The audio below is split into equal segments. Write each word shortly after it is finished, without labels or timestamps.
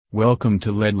Welcome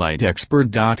to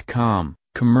LEDLightExpert.com,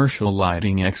 Commercial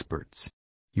Lighting Experts.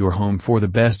 Your home for the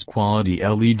best quality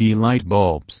LED light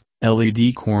bulbs,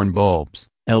 LED corn bulbs,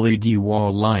 LED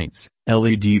wall lights,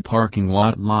 LED parking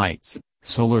lot lights,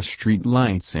 solar street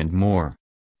lights and more.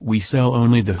 We sell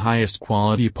only the highest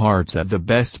quality parts at the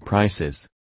best prices.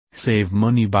 Save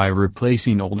money by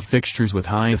replacing old fixtures with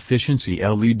high-efficiency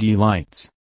LED lights.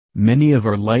 Many of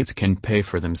our lights can pay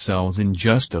for themselves in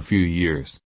just a few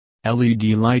years. LED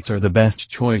lights are the best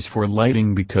choice for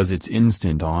lighting because it's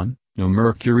instant on, no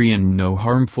mercury and no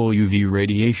harmful UV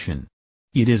radiation.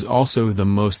 It is also the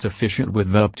most efficient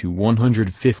with up to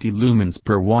 150 lumens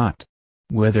per watt.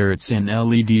 Whether it's an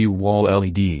LED wall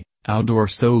LED, outdoor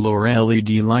solar LED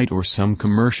light or some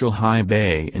commercial high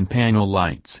bay and panel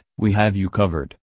lights, we have you covered.